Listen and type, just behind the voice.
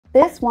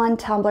This one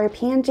Tumblr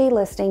PNG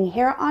listing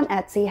here on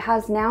Etsy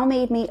has now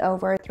made me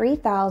over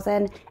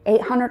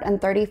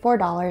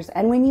 $3,834,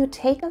 and when you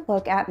take a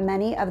look at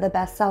many of the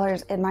best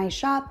sellers in my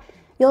shop,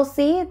 you'll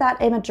see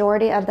that a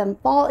majority of them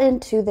fall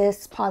into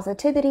this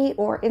positivity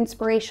or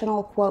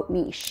inspirational quote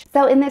niche.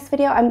 So in this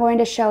video, I'm going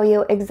to show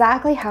you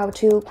exactly how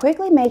to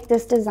quickly make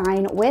this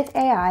design with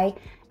AI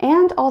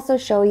and also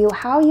show you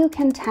how you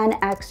can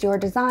 10x your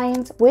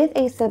designs with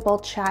a simple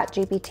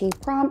ChatGPT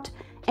prompt,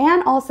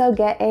 and also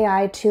get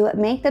AI to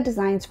make the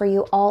designs for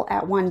you all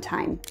at one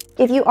time.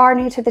 If you are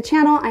new to the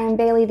channel, I am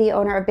Bailey, the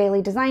owner of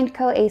Bailey Design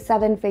Co., a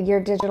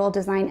 7-figure digital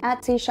design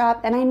Etsy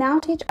shop, and I now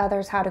teach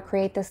others how to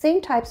create the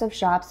same types of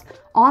shops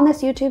on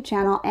this YouTube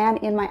channel and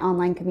in my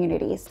online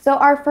communities. So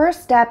our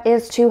first step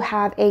is to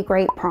have a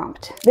great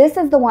prompt. This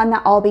is the one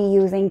that I'll be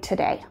using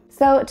today.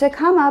 So to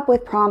come up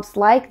with prompts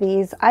like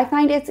these, I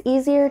find it's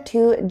easier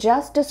to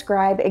just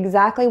describe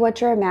exactly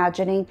what you're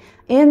imagining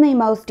in the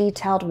most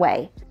detailed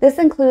way. This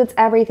includes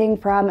everything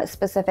from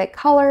specific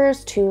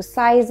colors to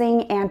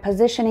sizing and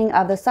positioning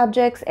of the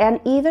subjects, and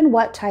even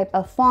what type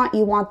of font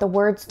you want the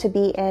words to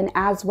be in,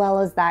 as well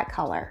as that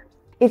color.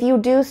 If you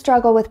do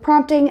struggle with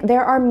prompting,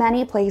 there are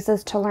many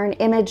places to learn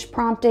image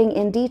prompting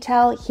in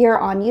detail here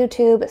on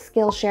YouTube,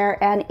 Skillshare,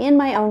 and in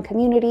my own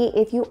community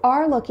if you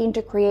are looking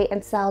to create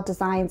and sell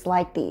designs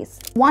like these.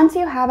 Once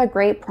you have a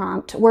great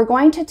prompt, we're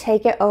going to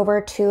take it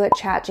over to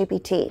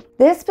ChatGPT.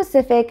 This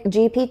specific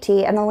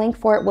GPT, and the link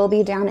for it will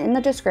be down in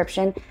the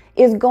description,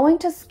 is going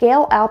to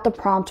scale out the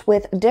prompt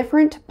with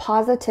different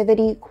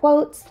positivity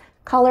quotes,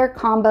 color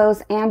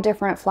combos, and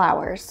different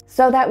flowers,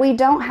 so that we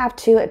don't have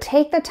to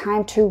take the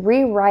time to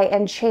rewrite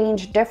and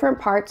change different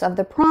parts of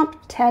the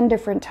prompt 10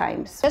 different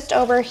times. Just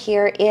over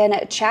here in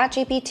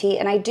ChatGPT,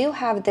 and I do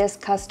have this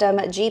custom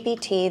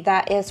GPT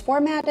that is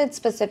formatted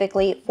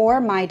specifically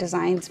for my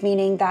designs,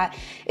 meaning that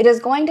it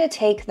is going to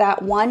take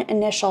that one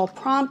initial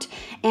prompt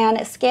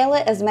and scale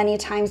it as many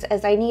times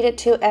as I need it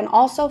to, and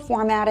also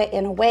format it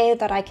in a way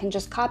that I can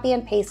just copy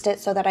and paste it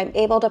so that I'm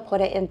able to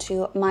put it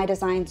into my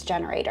designs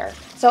generator.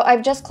 So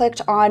I've just clicked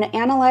on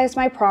Analyze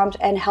My Prompt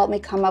and help me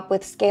come up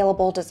with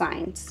scalable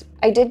designs.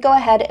 I did go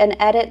ahead and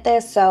edit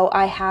this, so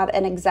I have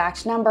an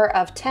exact number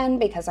of 10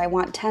 because I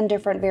want 10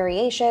 different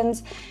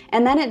variations.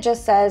 And then it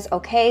just says,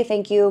 okay,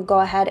 thank you, go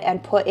ahead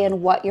and put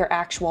in what your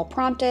actual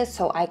prompt is.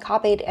 So I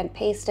copied and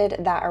pasted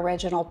that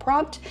original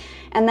prompt,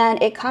 and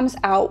then it comes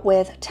out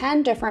with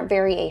 10 different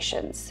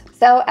variations.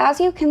 So as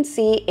you can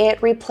see, it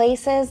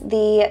replaces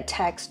the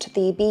text,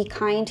 the be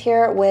kind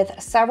here, with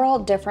several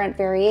different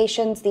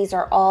variations. These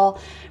are all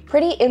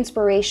pretty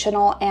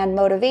inspirational and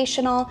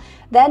motivational.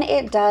 Then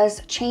it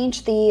does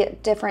change the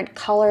different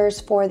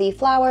colors for the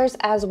flowers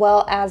as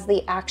well as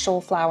the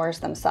actual flowers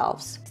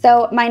themselves.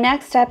 So my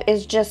next step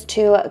is just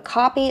to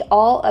copy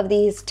all of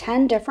these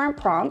 10 different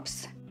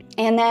prompts.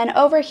 And then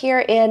over here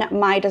in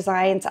my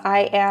designs,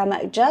 I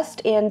am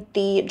just in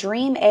the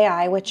Dream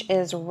AI, which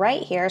is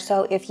right here.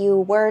 So if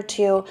you were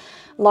to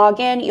log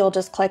in, you'll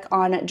just click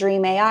on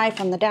Dream AI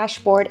from the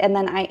dashboard, and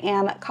then I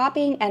am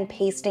copying and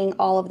pasting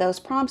all of those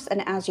prompts.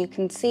 And as you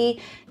can see,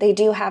 they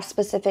do have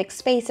specific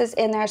spaces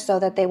in there so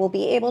that they will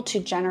be able to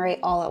generate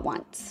all at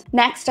once.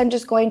 Next, I'm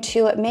just going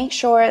to make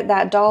sure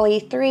that DALL-E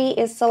 3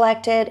 is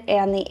selected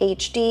and the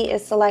HD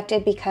is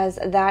selected because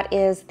that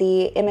is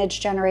the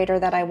image generator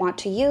that I want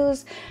to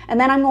use. And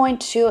then I'm going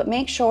to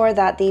make sure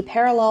that the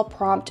parallel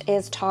prompt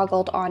is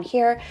toggled on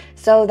here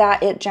so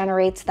that it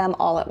generates them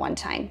all at one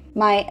time.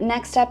 My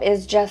next step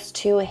is just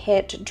to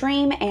hit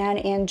Dream, and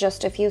in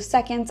just a few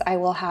seconds I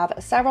will have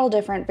several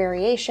different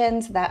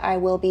variations that I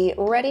will be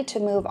ready to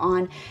move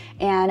on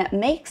and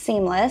make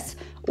seamless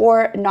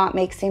or not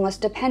make seamless,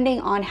 depending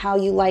on how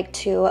you like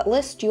to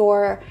list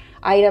your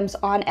items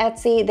on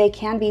Etsy. They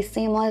can be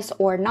seamless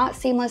or not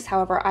seamless.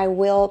 However, I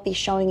will be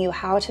showing you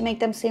how to make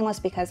them seamless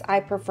because I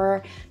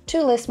prefer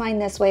to list mine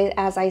this way,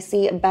 as I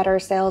see better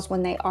sales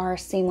when they are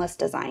seamless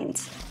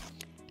designs.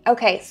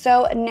 Okay,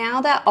 so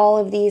now that all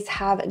of these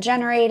have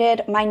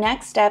generated, my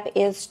next step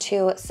is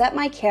to set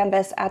my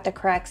canvas at the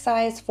correct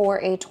size for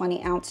a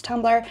 20-ounce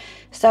tumbler.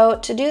 So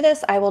to do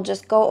this, I will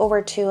just go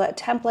over to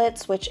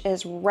templates, which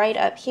is right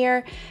up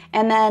here,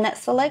 and then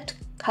select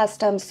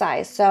custom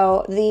size.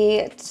 So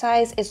the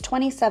size is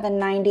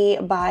 2790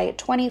 by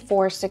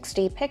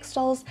 2460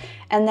 pixels,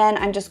 and then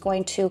I'm just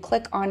going to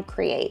click on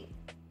create.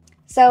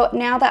 So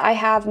now that I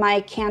have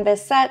my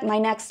canvas set, my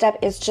next step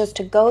is just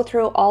to go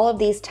through all of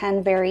these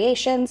 10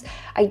 variations.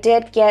 I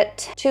did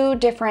get 2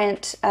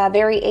 different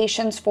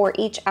variations for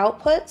each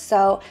output.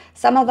 So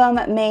some of them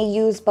may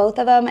use both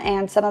of them,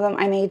 and some of them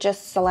I may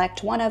just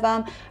select one of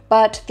them.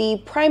 But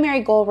the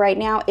primary goal right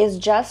now is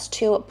just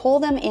to pull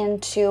them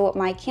into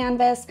my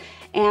canvas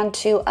and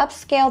to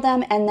upscale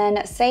them and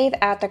then save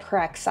at the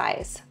correct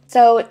size.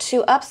 So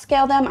to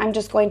upscale them, I'm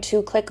just going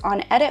to click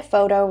on Edit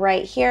Photo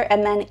right here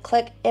and then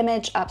click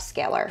Image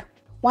Upscaler.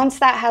 Once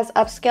that has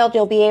upscaled,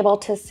 you'll be able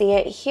to see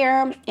it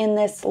here in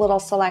this little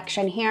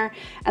selection here.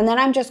 And then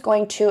I'm just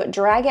going to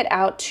drag it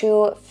out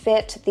to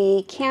fit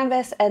the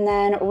canvas and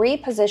then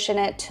reposition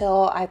it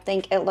till I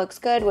think it looks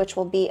good, which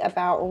will be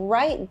about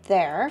right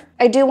there.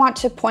 I do want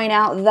to point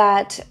out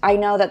that I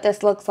know that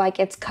this looks like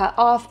it's cut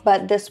off,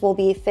 but this will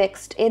be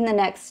fixed in the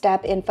next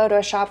step in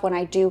Photoshop when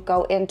I do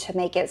go in to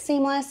make it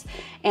seamless.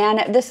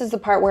 And this is the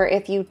part where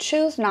if you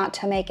choose not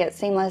to make it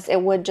seamless,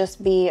 it would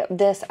just be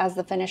this as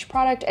the finished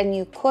product, and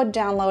you could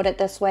download it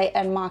this way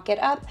and mock it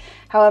up.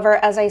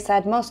 However, as I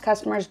said, most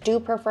customers do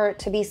prefer it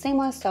to be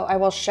seamless, so I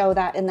will show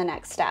that in the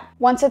next step.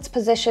 Once it's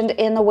positioned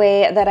in the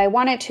way that I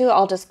want it to,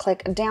 I'll just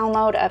click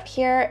download up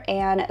here,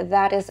 and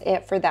that is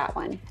it for that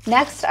one.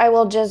 Next, I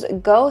will just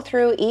go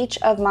through each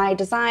of my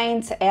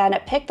designs and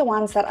pick the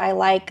ones that I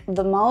like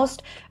the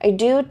most. I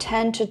do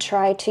tend to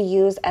try to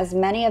use as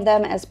many of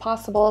them as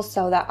possible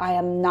so that I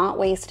am not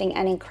wasting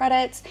any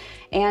credits,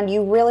 and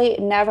you really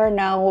never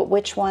know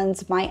which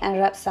ones might end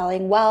up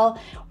selling well,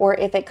 or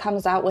if it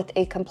comes out with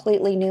a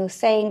completely new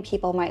saying,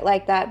 people might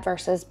like that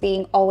versus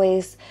being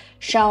always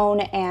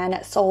shown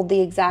and sold the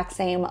exact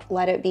same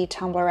Let It Be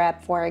tumbler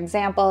wrap, for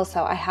example.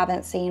 So I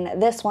haven't seen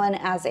this one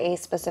as a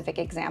specific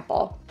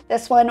example.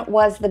 This one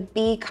was the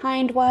Be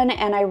Kind one,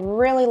 and I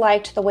really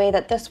liked the way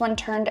that this one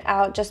turned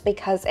out just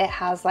because it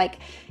has like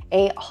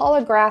a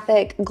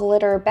holographic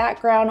glitter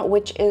background,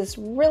 which is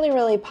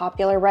really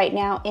popular right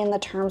now in the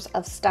terms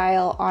of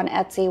style on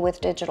Etsy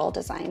with digital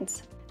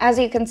designs. As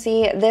you can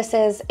see, this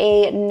is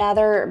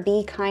another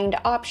Be Kind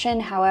option.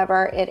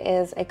 However, it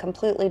is a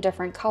completely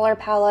different color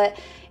palette,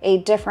 a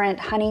different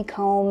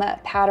honeycomb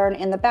pattern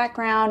in the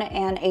background,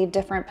 and a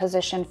different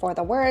position for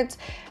the words,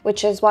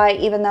 which is why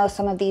even though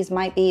some of these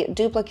might be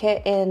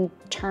duplicate in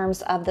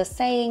terms of the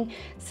saying,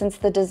 since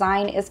the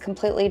design is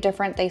completely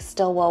different, they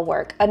still will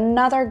work.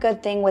 Another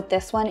good thing with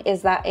this one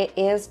is that it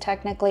is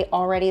technically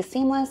already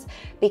seamless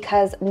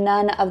because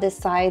none of the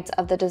sides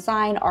of the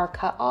design are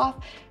cut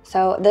off.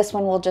 So this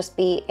one will just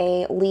be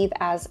a leave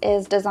as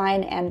is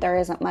design, and there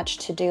isn't much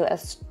to do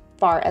as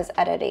far as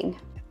editing.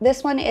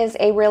 This one is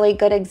a really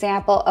good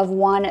example of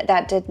one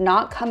that did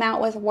not come out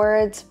with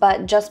words,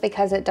 but just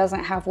because it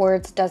doesn't have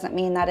words doesn't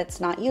mean that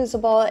it's not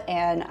usable,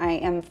 and I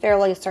am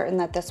fairly certain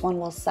that this one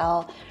will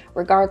sell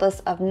regardless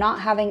of not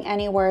having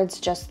any words.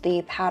 Just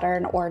the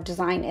pattern or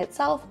design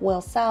itself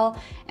will sell,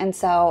 and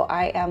so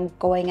I am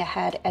going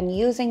ahead and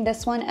using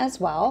this one as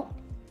well.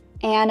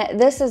 And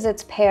this is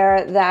its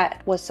pair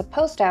that was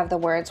supposed to have the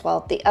words.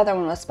 Well, the other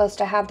one was supposed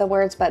to have the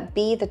words, but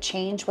Be the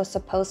Change was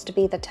supposed to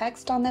be the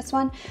text on this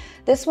one.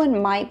 This one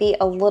might be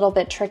a little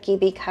bit tricky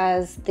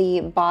because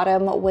the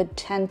bottom would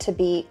tend to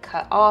be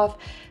cut off.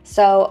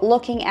 So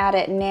looking at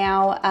it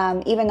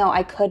now, even though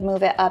I could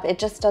move it up, it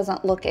just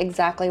doesn't look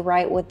exactly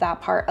right with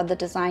that part of the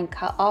design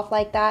cut off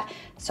like that.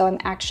 So I'm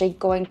actually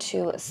going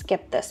to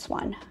skip this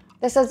one.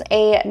 This is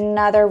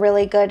another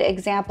really good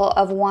example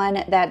of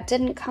one that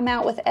didn't come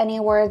out with any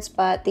words,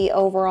 but the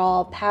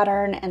overall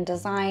pattern and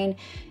design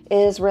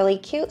is really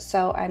cute.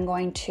 So I'm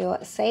going to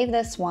save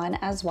this one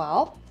as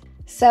well.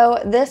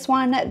 So this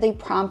one, the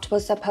prompt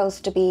was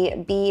supposed to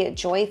be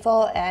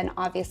joyful, and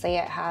obviously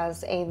it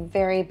has a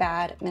very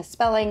bad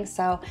misspelling.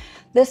 So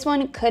this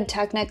one could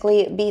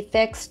technically be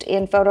fixed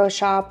in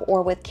Photoshop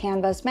or with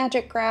Canva's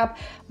Magic Grab,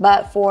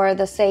 but for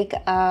the sake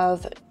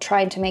of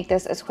trying to make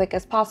this as quick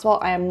as possible,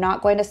 I am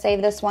not going to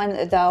save this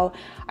one, though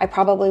I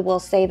probably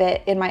will save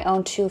it in my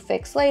own to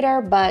fix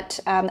later, but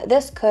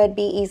this could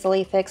be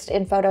easily fixed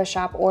in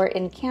Photoshop or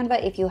in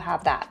Canva if you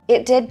have that.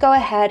 It did go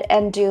ahead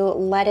and do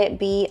Let It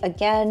Be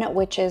Again,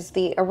 which is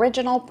the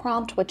original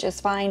prompt, which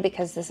is fine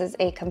because this is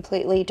a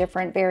completely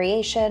different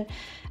variation.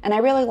 And I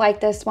really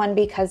like this one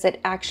because it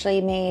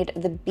actually made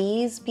the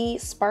bees be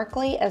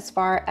sparkly as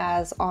far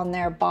as on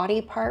their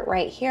body part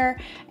right here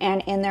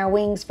and in their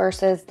wings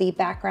versus the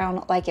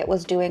background like it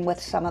was doing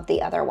with some of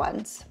the other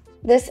ones.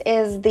 This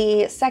is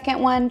the second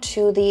one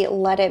to the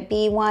Let It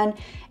Be one.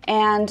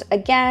 And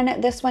again,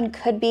 this one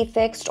could be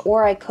fixed,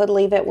 or I could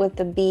leave it with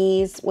the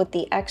bees with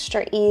the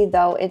extra E,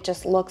 though it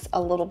just looks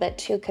a little bit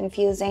too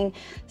confusing.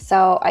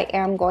 So I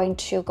am going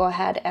to go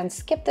ahead and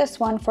skip this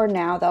one for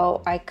now,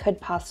 though I could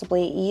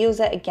possibly use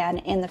it again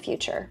in the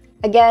future.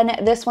 Again,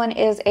 this one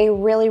is a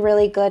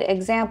really good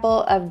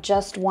example of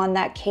just one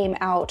that came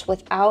out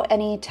without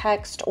any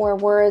text or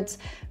words,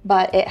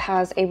 but it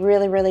has a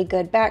really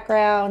good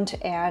background,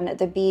 and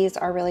the bees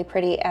are really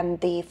pretty,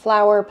 and the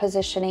flower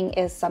positioning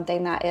is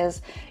something that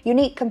is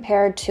unique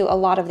compared to a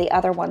lot of the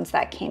other ones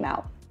that came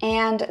out.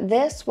 And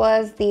this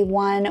was the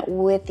one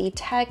with the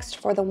text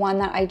for the one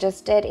that I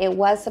just did. It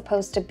was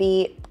supposed to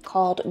be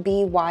called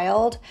Be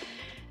Wild.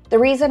 The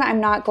reason I'm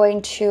not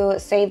going to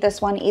save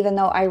this one, even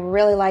though I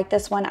really like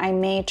this one, I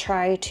may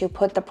try to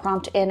put the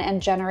prompt in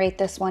and generate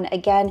this one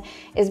again,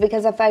 is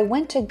because if I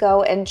went to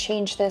go and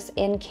change this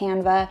in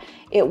Canva,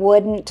 it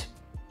wouldn't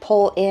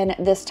pull in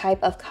this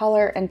type of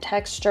color and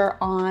texture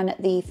on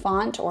the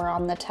font or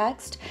on the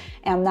text,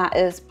 and that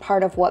is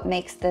part of what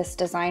makes this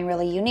design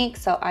really unique.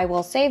 So I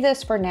will save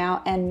this for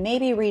now and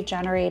maybe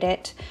regenerate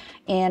it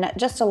in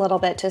just a little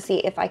bit to see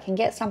if I can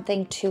get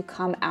something to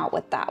come out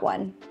with that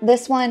one.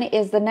 This one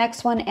is the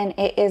next one, and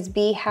it is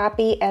Be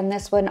Happy, and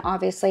this one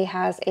obviously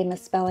has a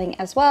misspelling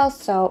as well,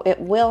 so it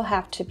will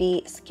have to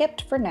be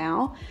skipped for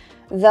now.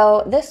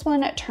 Though this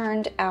one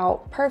turned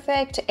out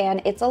perfect,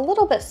 and it's a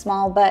little bit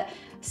small, but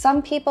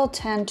some people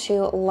tend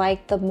to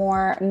like the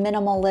more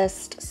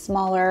minimalist,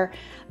 smaller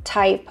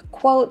type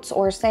quotes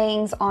or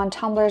sayings on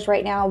tumblers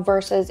right now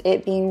versus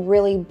it being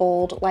really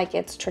bold like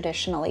it's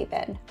traditionally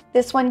been.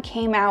 This one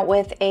came out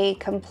with a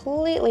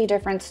completely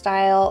different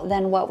style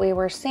than what we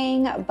were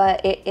seeing,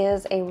 but it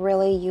is a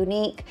really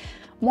unique,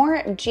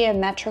 more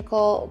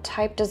geometrical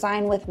type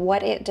design with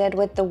what it did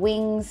with the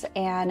wings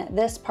and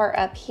this part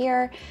up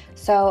here.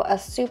 So a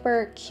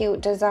super cute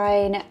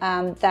design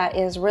that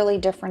is really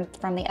different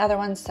from the other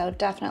ones. So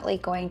definitely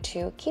going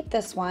to keep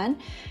this one.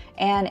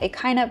 And it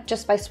kind of,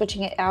 just by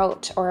switching it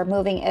out or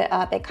moving it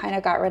up, it kind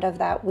of got rid of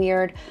that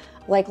weird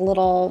like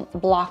little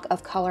block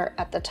of color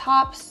at the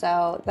top.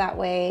 So that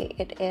way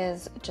it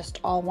is just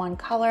all one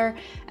color,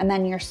 and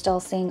then you're still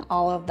seeing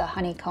all of the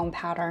honeycomb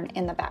pattern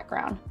in the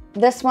background.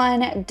 This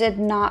one did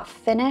not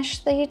finish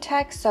the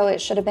text, so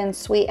it should have been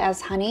Sweet as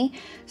Honey.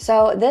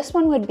 So this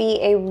one would be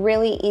a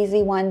really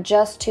easy one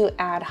just to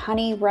add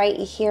honey right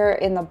here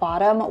in the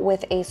bottom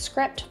with a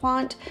script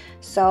font.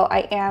 So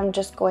I am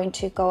just going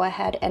to go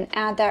ahead and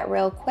add that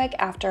real quick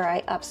after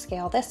I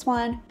upscale this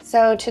one.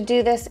 So to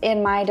do this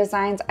in my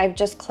designs, I've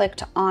just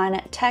clicked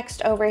on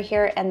text over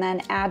here and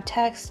then add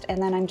text,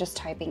 and then I'm just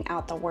typing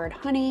out the word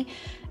honey,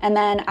 and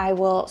then I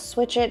will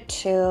switch it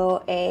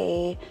to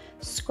a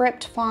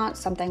script font,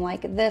 something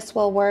like this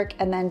will work,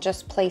 and then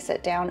just place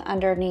it down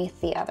underneath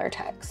the other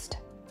text.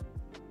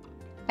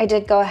 I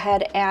did go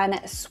ahead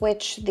and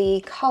switch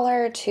the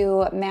color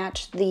to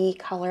match the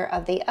color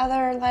of the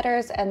other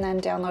letters, and then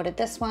downloaded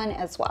this one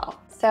as well.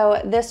 So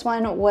this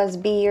one was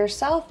Be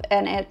Yourself,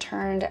 and it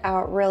turned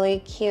out really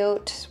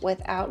cute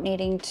without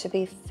needing to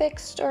be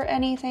fixed or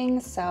anything.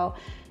 So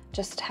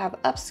just have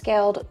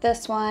upscaled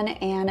this one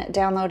and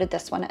downloaded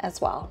this one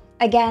as well.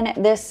 Again,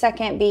 this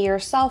second Be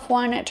Yourself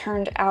one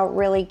turned out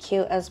really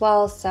cute as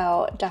well,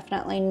 so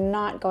definitely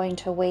not going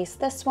to waste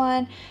this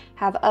one.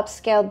 Have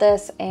upscaled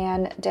this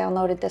and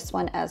downloaded this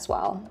one as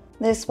well.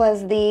 This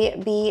was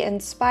the Be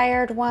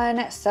Inspired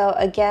one, so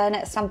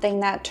again,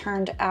 something that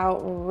turned out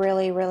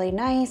really, really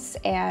nice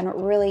and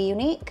really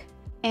unique.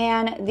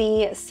 And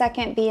the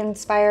second Be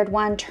Inspired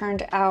one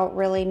turned out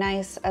really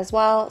nice as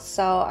well,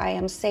 so I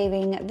am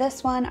saving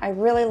this one. I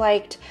really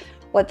liked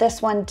what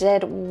this one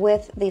did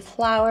with the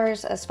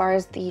flowers as far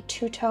as the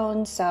two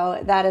tones,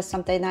 so that is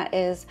something that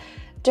is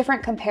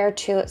different compared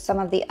to some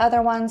of the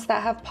other ones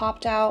that have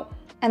popped out.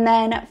 And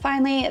then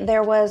finally,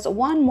 there was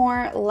one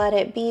more Let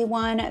It Be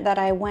one that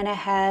I went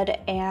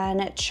ahead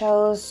and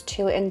chose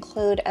to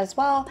include as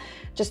well,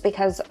 just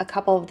because a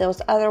couple of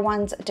those other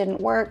ones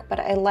didn't work, but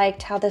I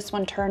liked how this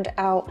one turned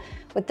out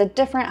with the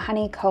different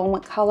honeycomb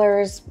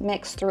colors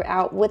mixed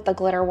throughout with the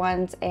glitter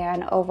ones,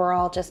 and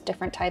overall just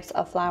different types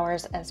of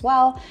flowers as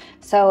well.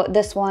 So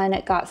this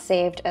one got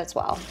saved as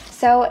well.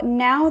 So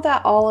now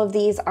that all of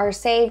these are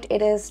saved,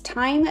 it is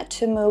time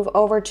to move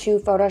over to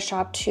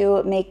Photoshop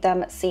to make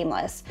them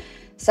seamless.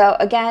 So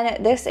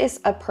again, this is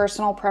a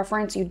personal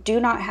preference. You do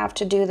not have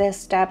to do this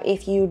step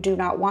if you do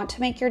not want to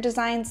make your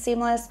design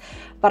seamless,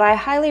 but I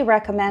highly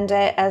recommend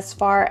it as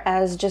far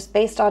as just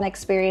based on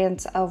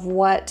experience of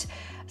what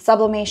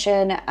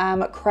sublimation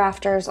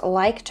crafters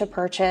like to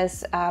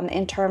purchase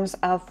in terms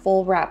of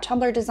full wrap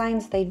tumbler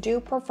designs. They do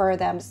prefer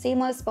them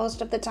seamless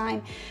most of the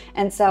time,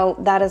 and so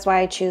that is why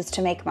I choose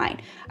to make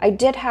mine. I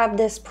did have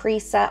this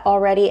preset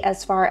already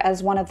as far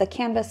as one of the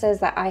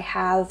canvases that I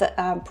have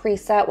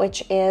preset,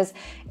 which is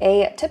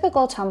a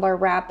typical tumbler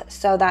wrap.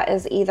 So that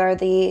is either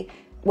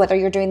whether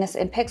you're doing this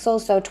in pixels,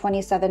 so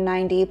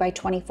 2790 by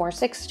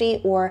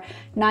 2460 or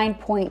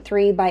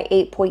 9.3 by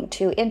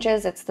 8.2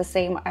 inches, it's the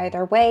same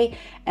either way.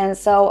 And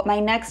so my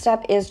next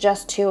step is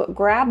just to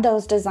grab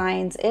those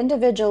designs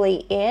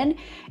individually in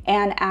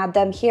and add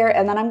them here.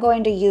 And then I'm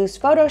going to use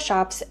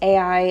Photoshop's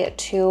AI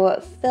to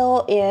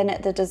fill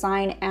in the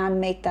design and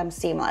make them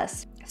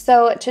seamless.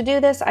 So to do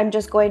this, I'm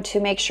just going to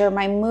make sure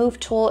my move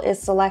tool is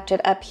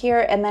selected up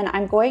here, and then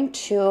I'm going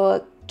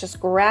to just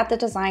grab the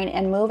design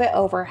and move it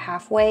over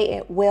halfway.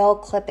 It will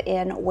clip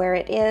in where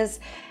it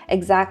is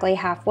exactly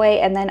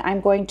halfway. And then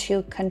I'm going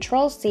to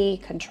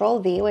Control-C,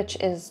 Control-V, which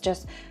is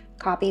just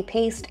copy,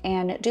 paste,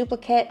 and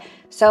duplicate,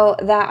 so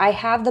that I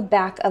have the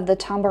back of the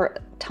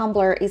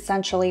tumbler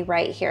essentially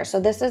right here.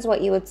 So this is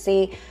what you would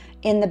see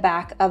in the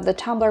back of the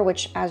tumbler,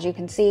 which, as you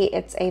can see,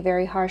 it's a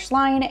very harsh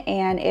line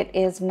and it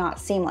is not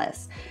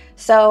seamless.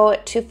 So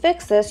to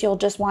fix this, you'll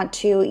just want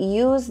to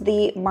use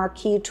the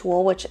marquee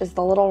tool, which is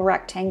the little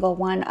rectangle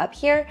one up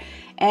here.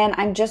 And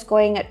I'm just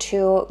going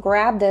to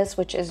grab this,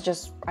 which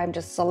is I'm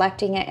just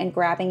selecting it and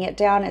grabbing it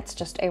down. It's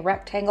just a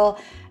rectangle.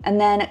 and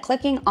then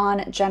clicking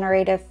on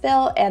generative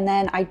fill, and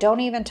then I don't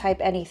even type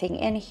anything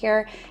in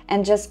here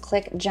and just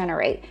click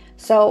generate.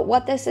 So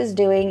what this is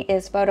doing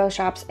is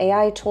Photoshop's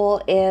AI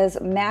tool is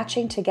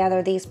matching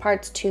together these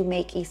parts to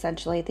make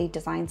essentially the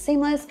design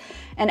seamless.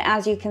 And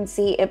as you can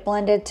see, it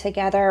blended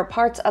together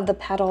parts of the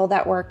petal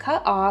that were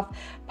cut off,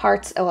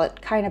 parts, well, it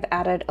kind of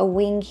added a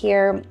wing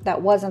here that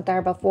wasn't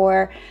there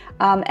before,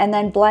 and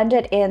then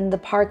blended in the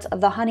parts of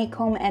the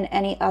honeycomb and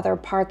any other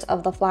parts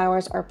of the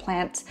flowers or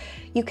plants.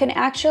 You can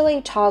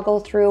actually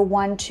toggle through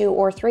 1, 2,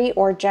 or 3,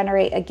 or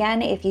generate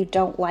again if you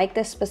don't like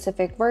this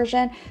specific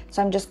version.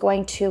 So I'm just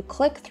going to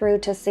click through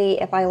to see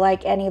if I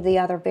like any of the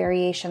other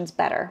variations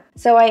better.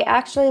 So I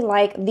actually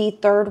like the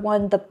third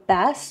one the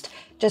best,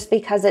 just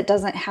because it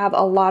doesn't have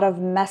a lot of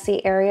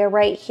messy area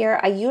right here.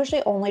 I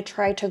usually only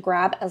try to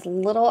grab as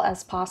little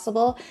as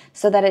possible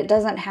so that it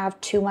doesn't have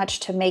too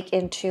much to make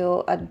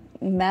into a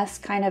mess,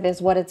 kind of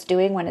is what it's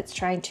doing when it's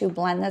trying to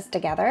blend this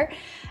together.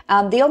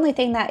 The only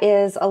thing that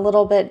is a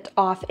little bit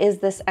off is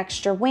this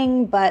extra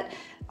wing, but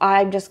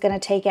I'm just gonna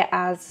take it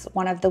as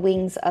one of the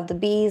wings of the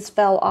bees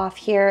fell off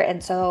here,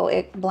 and so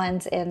it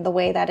blends in the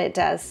way that it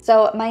does.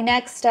 So my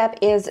next step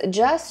is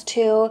just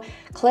to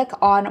click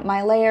on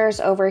my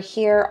layers over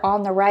here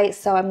on the right.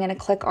 So I'm gonna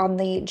click on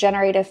the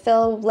generative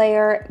fill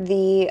layer,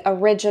 the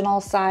original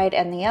side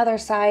and the other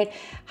side,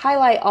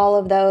 highlight all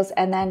of those,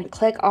 and then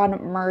click on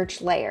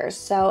merge layers.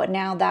 So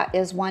now that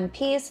is one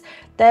piece.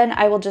 Then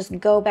I will just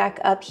go back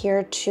up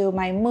here to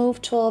my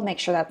move tool, make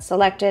sure that's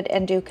selected,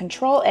 and do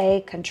Control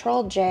A,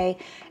 Control J,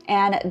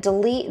 and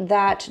delete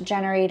that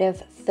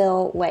generative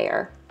fill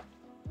layer.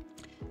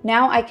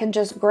 Now I can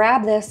just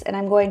grab this and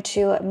I'm going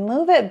to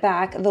move it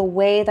back the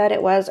way that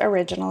it was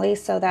originally,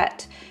 so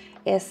that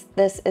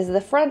this is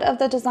the front of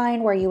the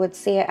design where you would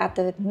see it at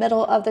the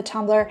middle of the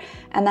tumbler,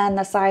 and then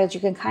the sides,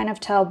 you can kind of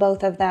tell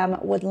both of them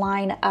would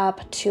line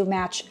up to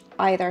match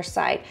either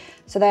side.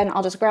 So then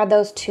I'll just grab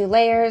those two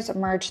layers,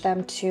 merge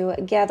them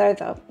together,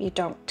 though you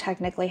don't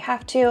technically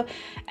have to,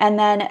 and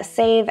then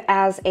save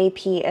as a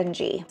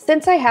PNG.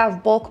 Since I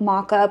have bulk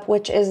mockup,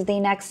 which is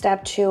the next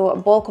step to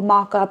bulk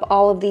mockup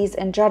all of these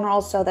in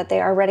general so that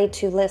they are ready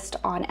to list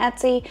on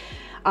Etsy,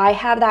 I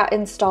have that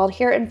installed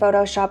here in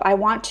Photoshop. I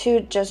want to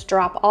just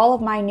drop all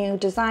of my new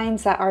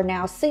designs that are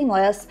now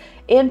seamless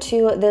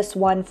into this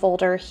one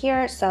folder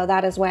here. So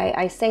that is why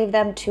I save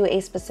them to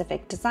a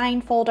specific design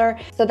folder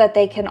so that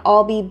they can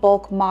all be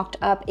bulk mocked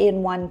up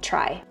in one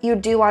try. You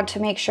do want to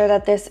make sure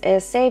that this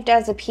is saved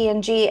as a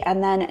PNG,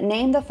 and then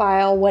name the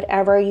file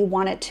whatever you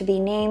want it to be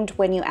named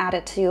when you add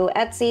it to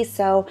Etsy,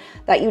 so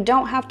that you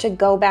don't have to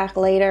go back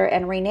later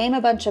and rename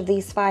a bunch of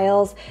these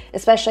files,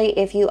 especially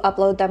if you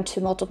upload them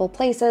to multiple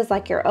places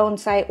like your own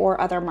site or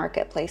other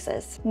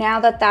marketplaces.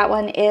 Now that that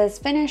one is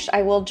finished,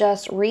 I will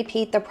just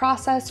repeat the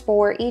process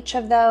for each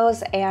of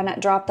those and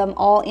drop them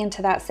all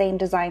into that same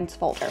designs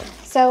folder.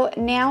 So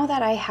now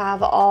that I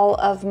have all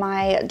of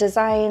my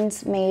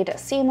designs made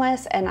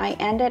seamless, and I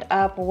ended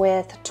up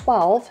with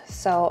 12,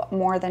 so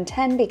more than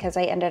 10, because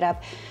I ended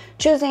up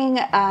choosing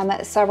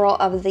several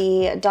of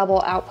the double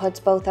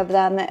outputs, both of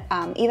them,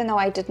 even though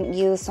I didn't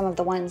use some of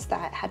the ones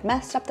that had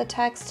messed up the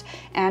text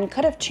and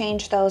could have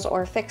changed those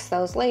or fixed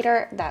those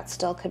later, that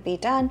still could be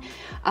done.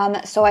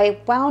 So I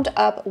wound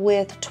up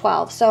with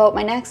 12. So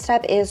my next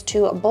step is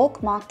to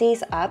bulk mock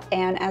these up.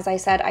 And as I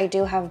said, I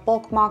do have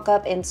bulk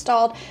mockup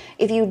installed.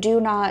 If you do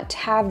not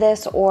have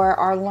this or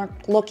are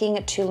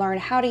looking to learn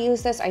how to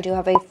use this, I do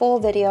have a full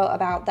video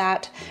about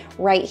that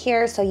right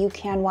here, so you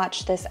can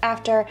watch this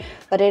after,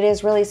 but it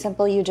is really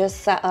simple. You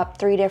just set up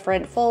 3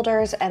 different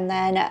folders and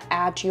then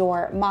add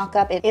your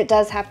mockup. It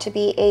does have to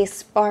be a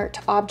Smart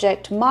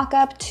Object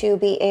mockup to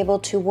be able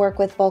to work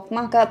with bulk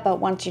mockup, but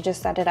once you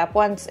just set it up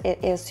once,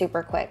 it is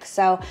super quick.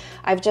 So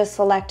I've just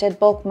selected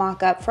bulk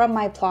mockup from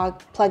my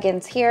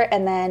plugins here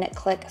and then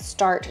click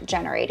Start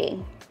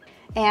Generating.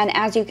 And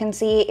as you can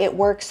see, it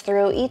works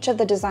through each of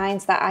the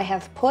designs that I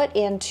have put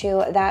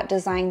into that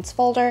designs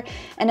folder,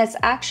 and it's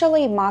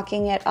actually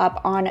mocking it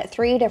up on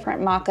 3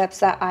 different mockups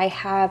that I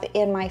have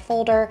in my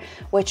folder,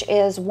 which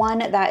is one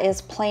that is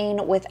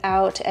plain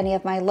without any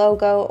of my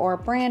logo or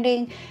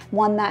branding,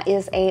 one that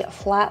is a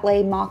flat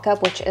lay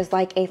mockup, which is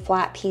like a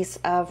flat piece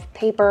of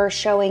paper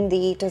showing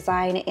the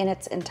design in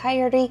its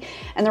entirety.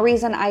 And the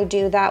reason I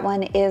do that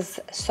one is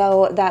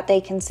so that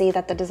they can see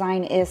that the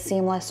design is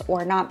seamless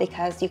or not,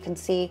 because you can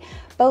see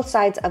both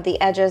sides of the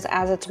edges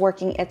as it's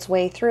working its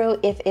way through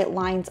if it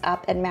lines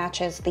up and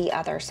matches the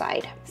other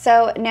side.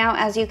 So now,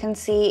 as you can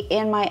see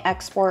in my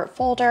export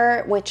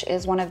folder, which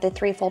is one of the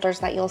 3 folders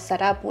that you'll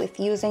set up with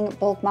using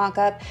bulk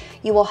mockup,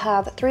 you will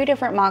have 3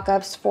 different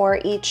mockups for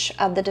each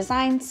of the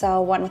designs.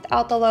 So one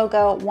without the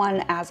logo,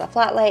 one as a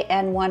flat lay,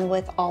 and one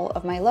with all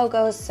of my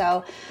logos.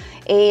 So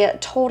a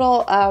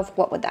total of,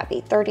 what would that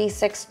be,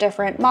 36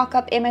 different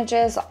mock-up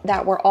images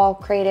that were all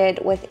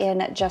created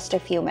within just a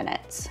few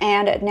minutes.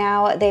 And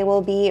now they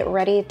will be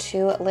ready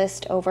to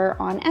list over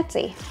on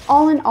Etsy.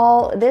 All in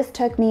all, this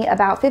took me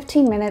about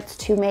 15 minutes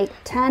to make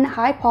 10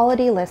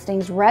 high-quality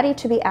listings ready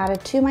to be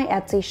added to my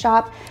Etsy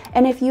shop.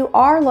 And if you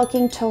are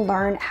looking to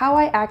learn how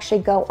I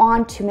actually go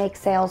on to make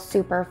sales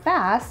super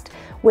fast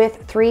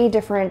with 3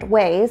 different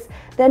ways,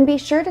 then be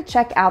sure to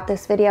check out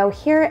this video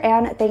here,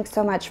 and thanks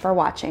so much for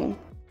watching.